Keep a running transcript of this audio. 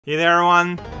Hey there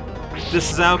everyone, this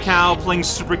is Cow playing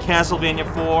Super CastleVania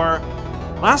IV.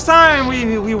 Last time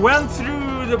we went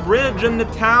through the bridge and the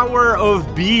Tower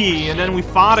of B, and then we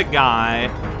fought a guy.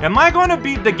 Am I going to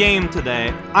beat the game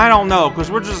today? I don't know, because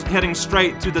we're just heading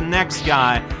straight to the next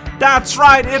guy. That's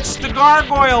right, it's the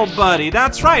Gargoyle buddy.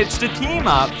 That's right, it's the team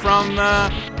up from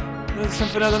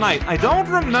Symphony of the Night. I don't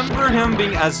remember him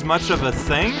being as much of a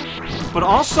thing, but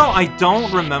also I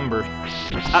don't remember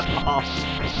at all.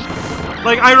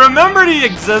 Like, I remembered he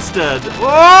existed.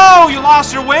 Whoa, you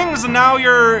lost your wings and now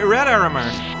you're red armor.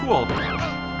 Cool.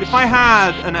 If I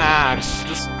had an axe,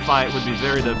 this fight would be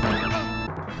very different.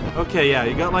 Okay, yeah,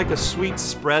 you got like a sweet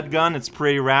spread gun. It's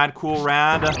pretty rad, cool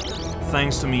rad.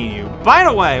 Thanks to me, you. By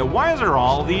the way, why is there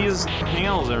all these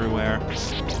nails everywhere?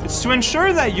 It's to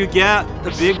ensure that you get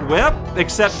the big whip,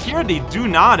 except here they do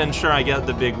not ensure I get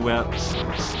the big whip.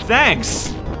 Thanks!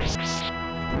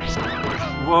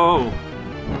 Whoa.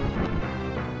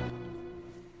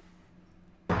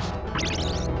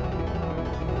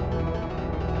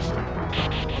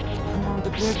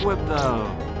 Big whip though.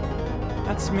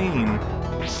 That's mean.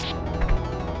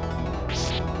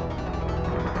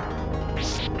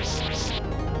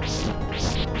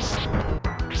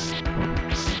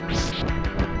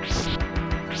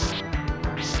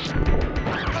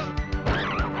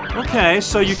 Okay,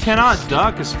 so you cannot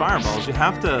duck his fireballs. You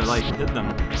have to like hit them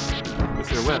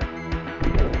with your whip.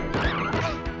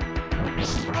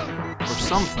 Or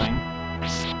something.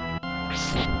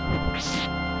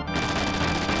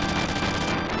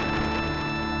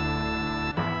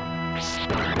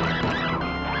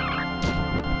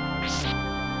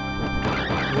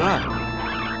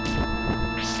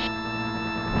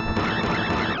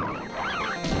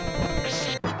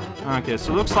 Okay,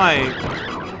 so it looks like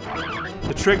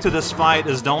the trick to this fight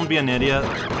is don't be an idiot.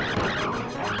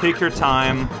 Take your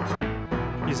time.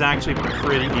 He's actually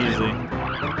pretty easy.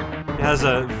 He has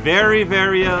a very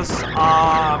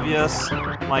obvious,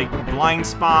 like, blind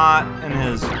spot in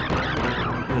his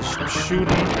shooting.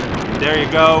 There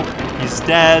you go. He's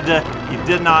dead. He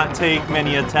did not take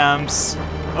many attempts.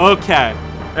 Okay.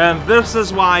 And this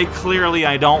is why, clearly,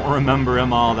 I don't remember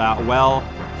him all that well.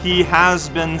 He has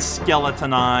been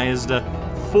skeletonized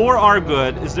for our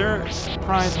good. Is there a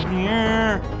surprise in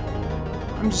here?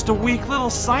 I'm just a weak little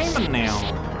Simon now.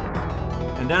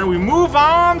 And then we move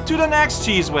on to the next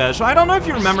cheese wedge. I don't know if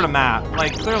you remember the map.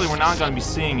 Like, clearly we're not going to be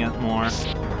seeing it more.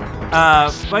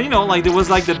 But, you know, like, there was,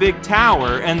 like, the big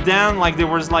tower. And then, like, there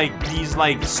was, like, these,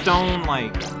 like, stone,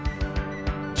 like,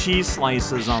 cheese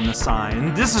slices on the side.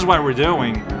 And this is what we're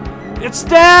doing. It's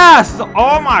death!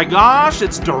 Oh my gosh,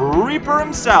 it's the Reaper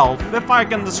himself. If I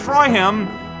can destroy him,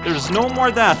 there's no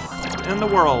more death in the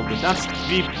world. That's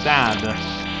be bad.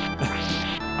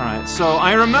 Alright, so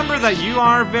I remember that you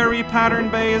are very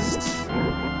pattern-based.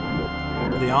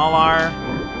 They all are.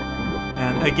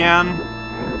 And again,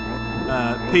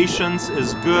 patience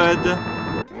is good.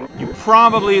 You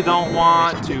probably don't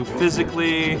want to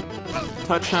physically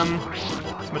touch him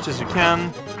as much as you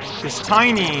can. These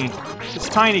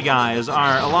tiny guys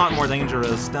are a lot more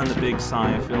dangerous than the big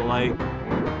Psy, I feel like.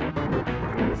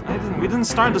 We didn't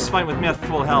start this fight with me at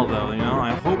full health, though, you know?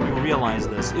 I hope you realize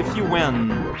this. If you win,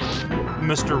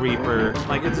 Mr. Reaper,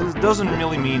 like, it doesn't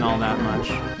really mean all that much.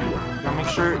 Gotta make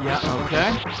sure, yeah,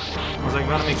 okay. I was like,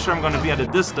 gotta make sure I'm gonna be at a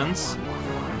distance.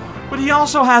 But he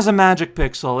also has a magic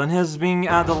pixel, and his being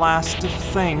at the last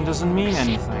thing doesn't mean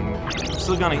anything. I'm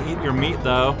still gonna eat your meat,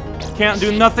 though. Can't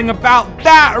do nothing about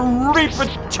that,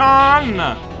 Reaper-chan!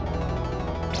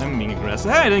 I'm being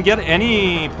aggressive. Hey, I didn't get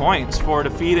any points for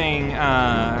defeating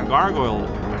Gargoyle.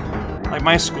 Like,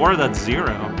 my score, that's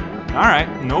 0.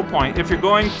 Alright, no point. If you're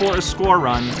going for a score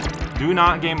run, do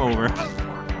not game over.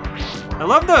 I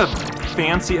love the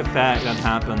fancy effect that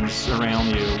happens around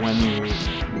you when you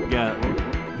get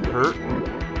hurt.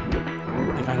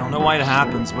 Like, I don't know why it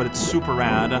happens, but it's super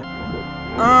rad.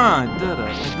 I did it.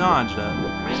 I dodged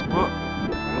it. Whoa.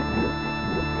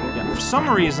 Yeah, for some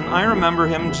reason, I remember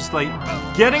him just, like,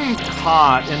 getting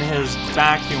caught in his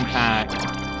vacuum pack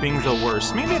being the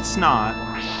worst. Maybe it's not.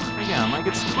 Again, like,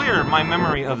 it's clear my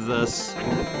memory of this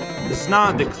is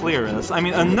not the clearest. I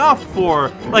mean, enough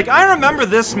for... Like, I remember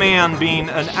this man being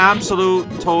an absolute,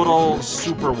 total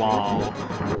super wall.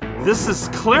 This is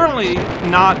clearly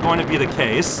not going to be the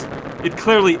case. It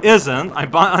clearly isn't. I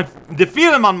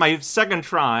defeated him on my second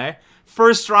try.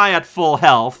 First try at full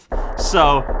health.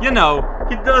 So, you know,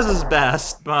 he does his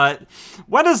best, but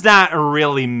what does that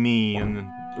really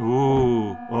mean?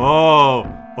 Ooh. Oh.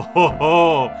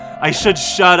 Oh. I should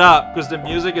shut up, because the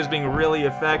music is being really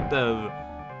effective.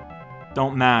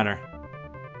 Don't matter.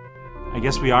 I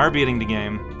guess we are beating the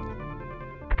game.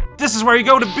 This is where you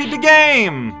go to beat the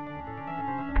game!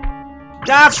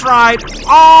 That's right!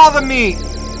 All the meat!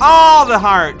 All the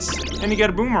hearts! And you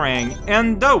get a boomerang,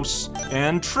 and dose,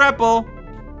 and triple.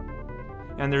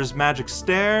 And there's magic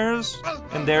stairs,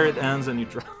 and there it ends, and you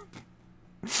drop.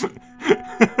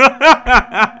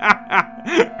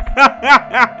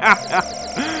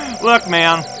 Look,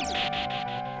 man.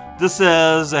 This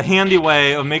is a handy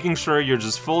way of making sure you're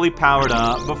just fully powered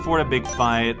up before the big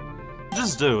fight.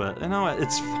 Just do it. You know what?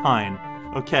 It's fine.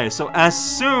 Okay, so as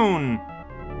soon...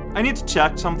 I need to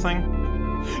check something.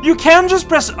 You can just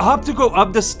press up to go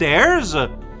up the stairs?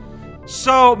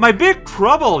 So, my big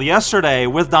trouble yesterday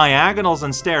with diagonals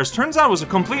and stairs turns out was a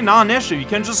complete non-issue. You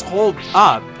can just hold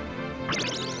up.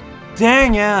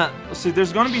 Dang it. See,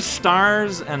 there's gonna be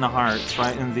stars and the hearts,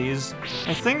 right, in these.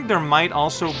 I think there might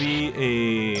also be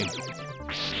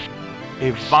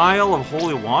a vial of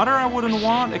holy water I wouldn't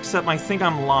want, except I think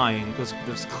I'm lying, because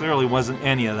there clearly wasn't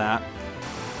any of that.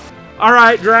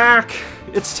 Alright, Drac,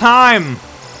 it's time!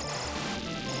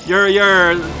 Your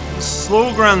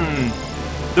Slogren,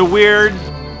 the weird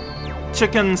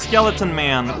chicken skeleton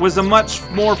man, was a much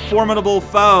more formidable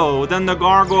foe than the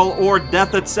gargoyle or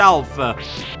death itself.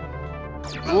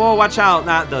 Whoa, watch out,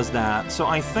 that does that. So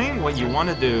I think what you want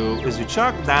to do is you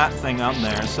chuck that thing up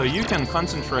there so you can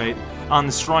concentrate on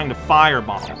destroying the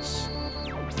fireballs.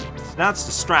 So that's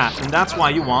the strat, and that's why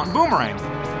you want Boomerang.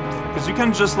 Because you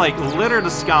can just, like, litter the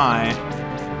sky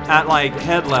at, like,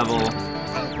 head level.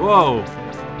 Whoa.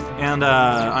 And,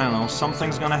 I don't know,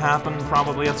 something's gonna happen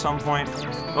probably at some point.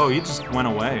 Oh, he just went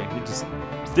away. He just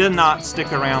did not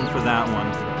stick around for that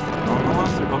one.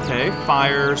 Okay,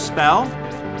 fire spell.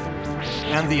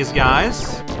 And these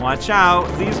guys. Watch out.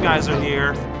 These guys are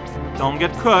here. Don't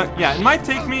get cooked. Yeah, it might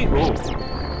take me... Oh.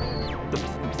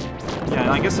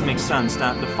 Yeah, I guess it makes sense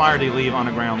that the fire they leave on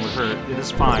the ground would hurt. It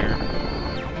is fire.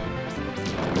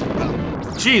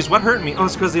 Jeez, what hurt me? Oh,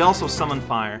 it's because they also summon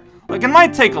fire. Like, it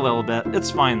might take a little bit. It's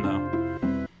fine,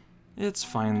 though. It's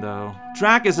fine, though.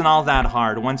 Drac isn't all that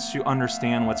hard once you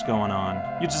understand what's going on.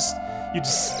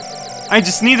 I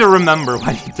just need to remember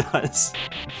what he does.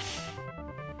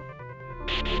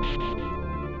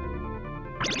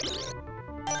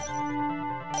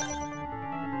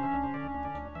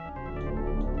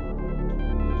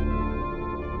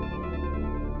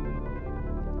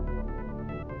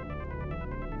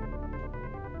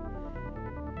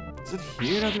 Is it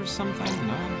here that there's something?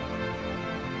 No.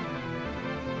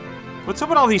 What's up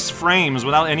with all these frames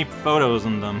without any photos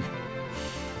in them?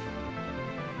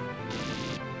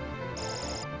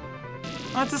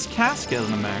 Oh, it's this casket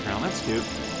in the background. That's cute.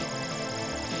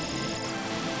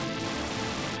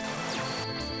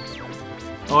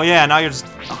 Oh yeah, now you're just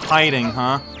hiding,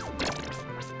 huh?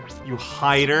 You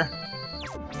hider.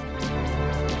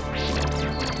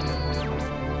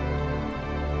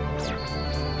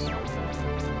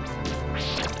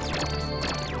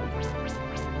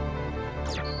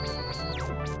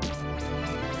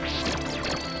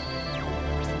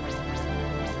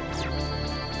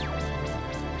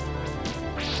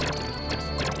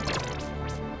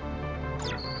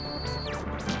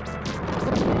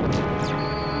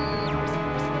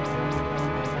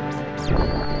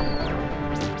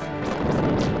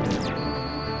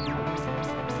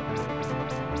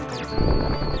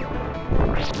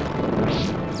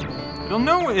 I don't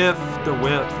know if the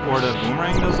whip or the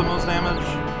boomerang does the most damage.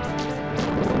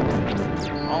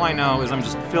 All I know is I'm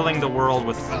just filling the world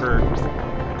with hurt.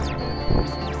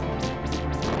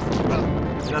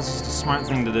 That's just a smart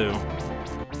thing to do.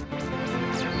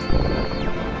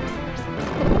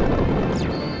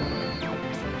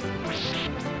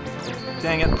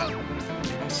 Dang it.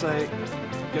 I say,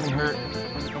 getting hurt.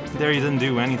 There, you didn't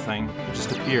do anything. It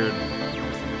just appeared.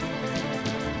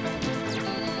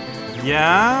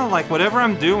 Yeah, like whatever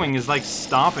I'm doing is like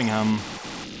stopping him.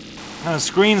 The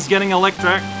screen's getting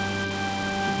electric.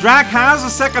 Drac has a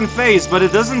second face, but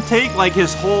it doesn't take like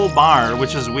his whole bar,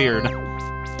 which is weird.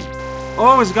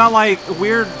 Oh, he's got like a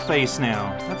weird face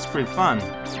now. That's pretty fun.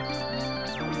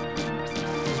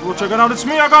 Well, check it out, it's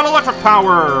me, I got electric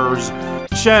powers!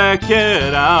 Check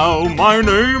it out, my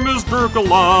name is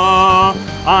Dracula.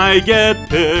 I get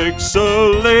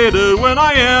pixelated when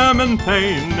I am in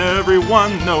pain.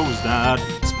 Everyone knows that.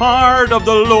 It's part of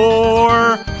the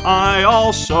lore. I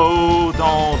also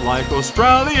don't like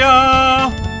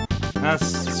Australia.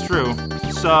 That's true.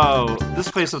 So, this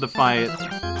phase of the fight.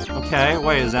 Okay,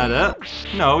 wait, is that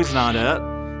it? No, he's not it.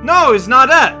 No, he's not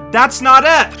it! That's not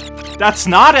it! That's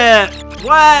not it!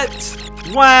 What?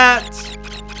 What?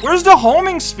 Where's the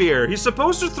homing sphere? He's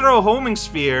supposed to throw a homing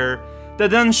sphere that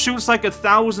then shoots like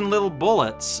 1,000 little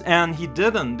bullets, and he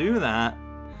didn't do that.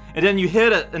 And then you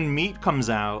hit it and meat comes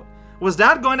out. Was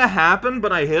that going to happen,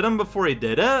 but I hit him before he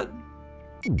did it?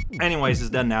 Anyways,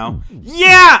 he's dead now.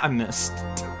 Yeah! I missed.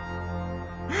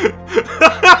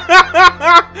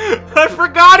 I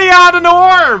forgot he had an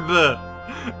orb!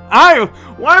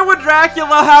 Why would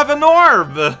Dracula have an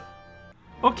orb?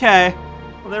 Okay.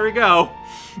 Well, there we go.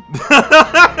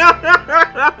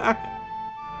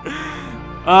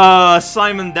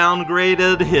 Simon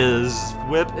downgraded his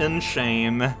whip in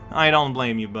shame. I don't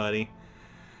blame you, buddy.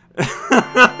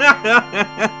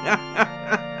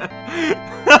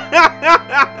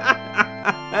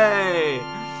 Hey!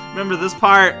 Remember this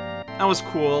part? That was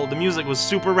cool. The music was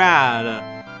super rad.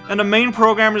 And the main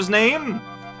programmer's name?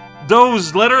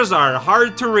 Those letters are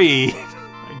hard to read.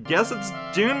 I guess it's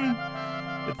June?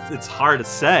 It's hard to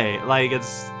say. Like,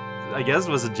 I guess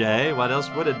it was a J. What else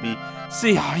would it be?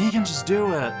 See, oh, you can just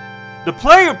do it. The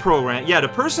player program. Yeah, the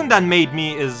person that made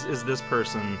me is this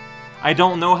person. I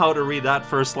don't know how to read that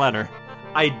first letter.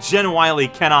 I genuinely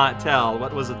cannot tell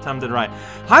what was attempted right.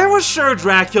 I was sure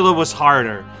Dracula was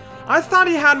harder. I thought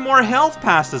he had more health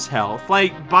past his health,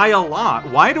 like, by a lot.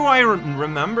 Why do I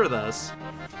remember this?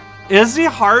 Is he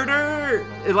harder?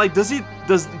 Like, does he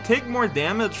take more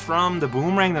damage from the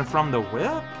boomerang than from the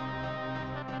whip?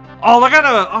 Oh, look at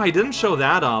oh, I didn't show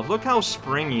that off. Look how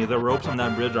springy the ropes on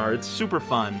that bridge are. It's super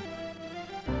fun.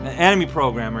 An enemy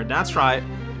programmer, that's right.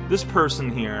 This person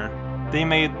here, they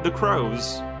made the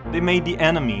crows. They made the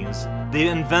enemies. They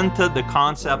invented the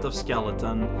concept of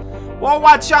skeleton. Well,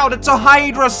 watch out! It's a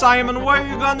Hydra, Simon! What are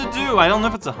you gonna do? I don't know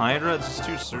if it's a Hydra. It's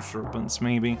just two serpents,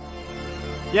 maybe.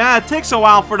 Yeah, it takes a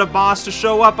while for the boss to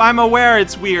show up. I'm aware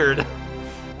it's weird.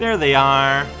 There they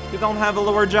are. They don't have a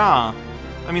lower jaw.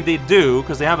 I mean, they do,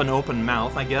 because they have an open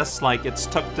mouth. I guess, like, it's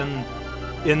tucked in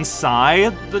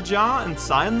inside the jaw,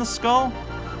 inside the skull.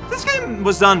 This game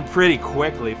was done pretty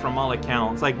quickly, from all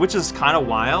accounts, like, which is kind of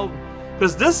wild.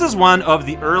 Because this is one of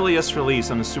the earliest release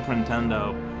on the Super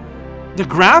Nintendo. The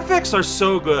graphics are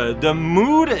so good. The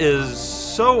mood is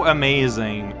so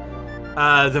amazing.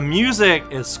 The music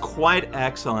is quite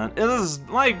excellent. It is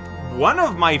like one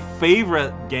of my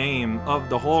favorite game of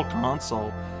the whole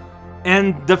console.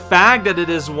 And the fact that it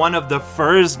is one of the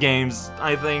first games,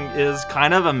 I think, is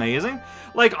kind of amazing.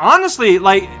 Like, honestly,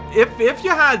 like, if you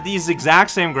had these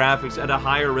exact same graphics at a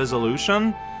higher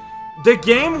resolution, the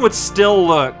game would still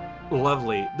look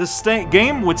lovely. The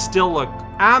game would still look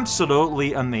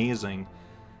absolutely amazing.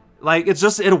 Like, it's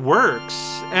just, it works.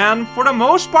 And for the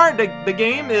most part, the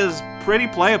game is pretty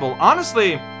playable.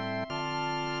 Honestly,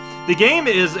 the game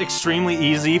is extremely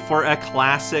easy for a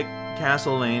classic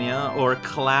CastleVania, or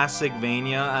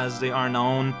ClassicVania as they are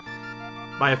known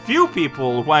by a few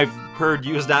people who I've heard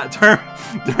use that term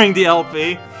during the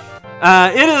LP.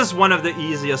 It is one of the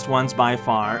easiest ones by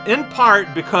far, in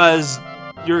part because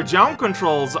your jump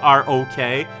controls are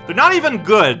okay. They're not even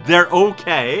good, they're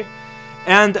okay.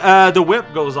 And the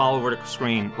whip goes all over the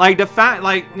screen. Like, the fact,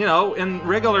 like, you know, in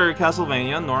regular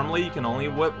Castlevania, normally you can only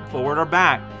whip forward or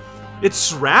back.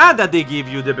 It's rad that they give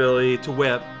you the ability to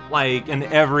whip, like, in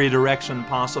every direction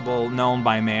possible known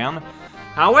by man.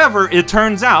 However, it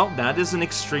turns out that is an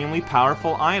extremely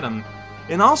powerful item.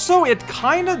 And also, it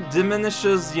kind of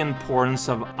diminishes the importance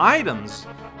of items.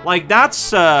 Like,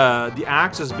 that's the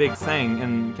axe's big thing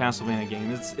in Castlevania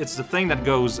games. It's the thing that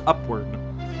goes upward.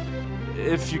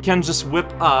 If you can just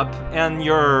whip up, and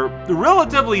you're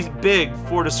relatively big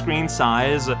for the screen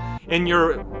size, and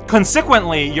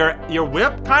consequently, your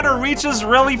whip kind of reaches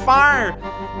really far.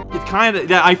 It kind of,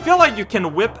 yeah, I feel like you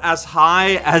can whip as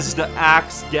high as the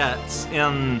axe gets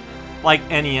in, like,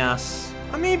 NES.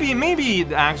 Maybe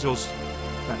the axe goes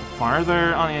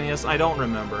farther on NES. I don't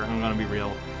remember. I'm gonna be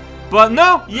real. But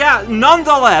no, yeah,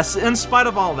 nonetheless, in spite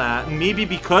of all that, maybe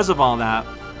because of all that,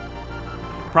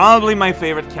 probably my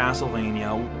favorite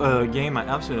Castlevania game I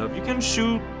absolutely love. You can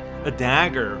shoot a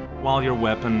dagger while you're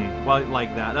whipping,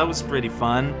 like that. That was pretty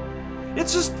fun.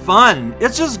 It's just fun.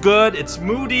 It's just good. It's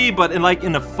moody, but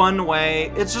in a fun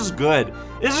way. It's just good.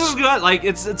 It's just good. Like,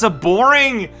 it's a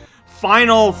boring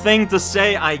final thing to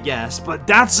say, I guess, but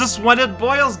that's just what it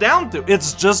boils down to.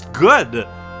 It's just good.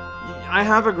 I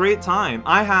have a great time.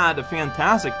 I had a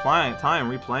fantastic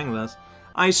time replaying this.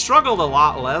 I struggled a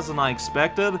lot less than I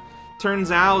expected.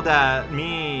 Turns out that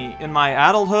me, in my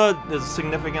adulthood, is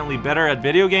significantly better at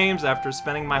video games after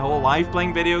spending my whole life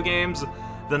playing video games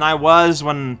than I was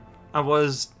when I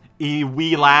was a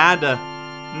wee lad.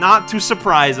 Not too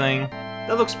surprising.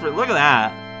 That looks pretty. Look at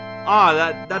that. Ah,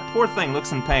 that poor thing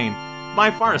looks in pain. By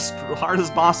far the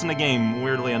hardest boss in the game,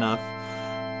 weirdly enough.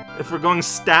 If we're going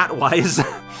stat-wise.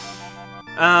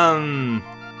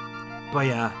 But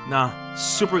yeah, no.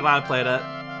 Super glad I played it.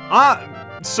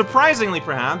 surprisingly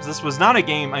perhaps, this was not a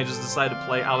game I just decided to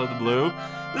play out of the blue.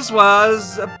 This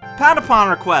was a Patapon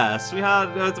request.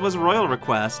 It was a royal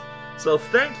request. So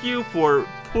thank you for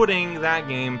putting that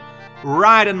game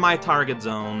right in my target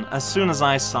zone. As soon as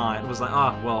I saw it, it was like,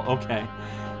 ah, well, okay.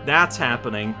 That's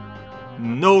happening.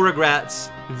 No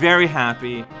regrets. Very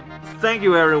happy. Thank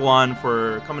you everyone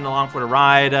for coming along for the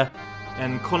ride.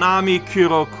 And Konami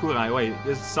Kurokurai. Wait,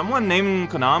 is someone naming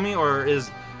Konami, or is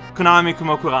Konami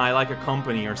Kumokurai like a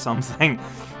company or something?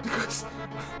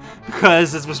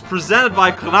 Because it was presented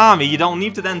by Konami, you don't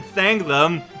need to then thank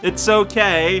them. It's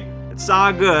okay. It's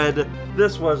all good.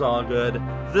 This was all good.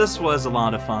 This was a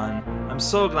lot of fun. I'm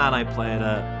so glad I played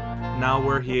it. Now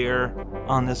we're here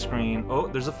on the screen. Oh,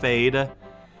 there's a fade.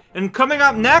 And coming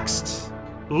up next,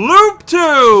 Loop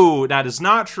 2! That is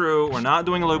not true. We're not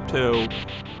doing Loop 2.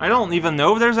 I don't even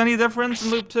know if there's any difference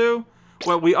in Loop 2.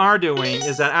 What we are doing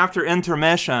is that after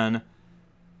intermission,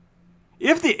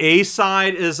 if the A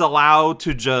side is allowed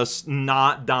to just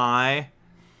not die,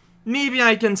 maybe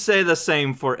I can say the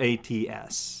same for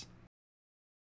ATS.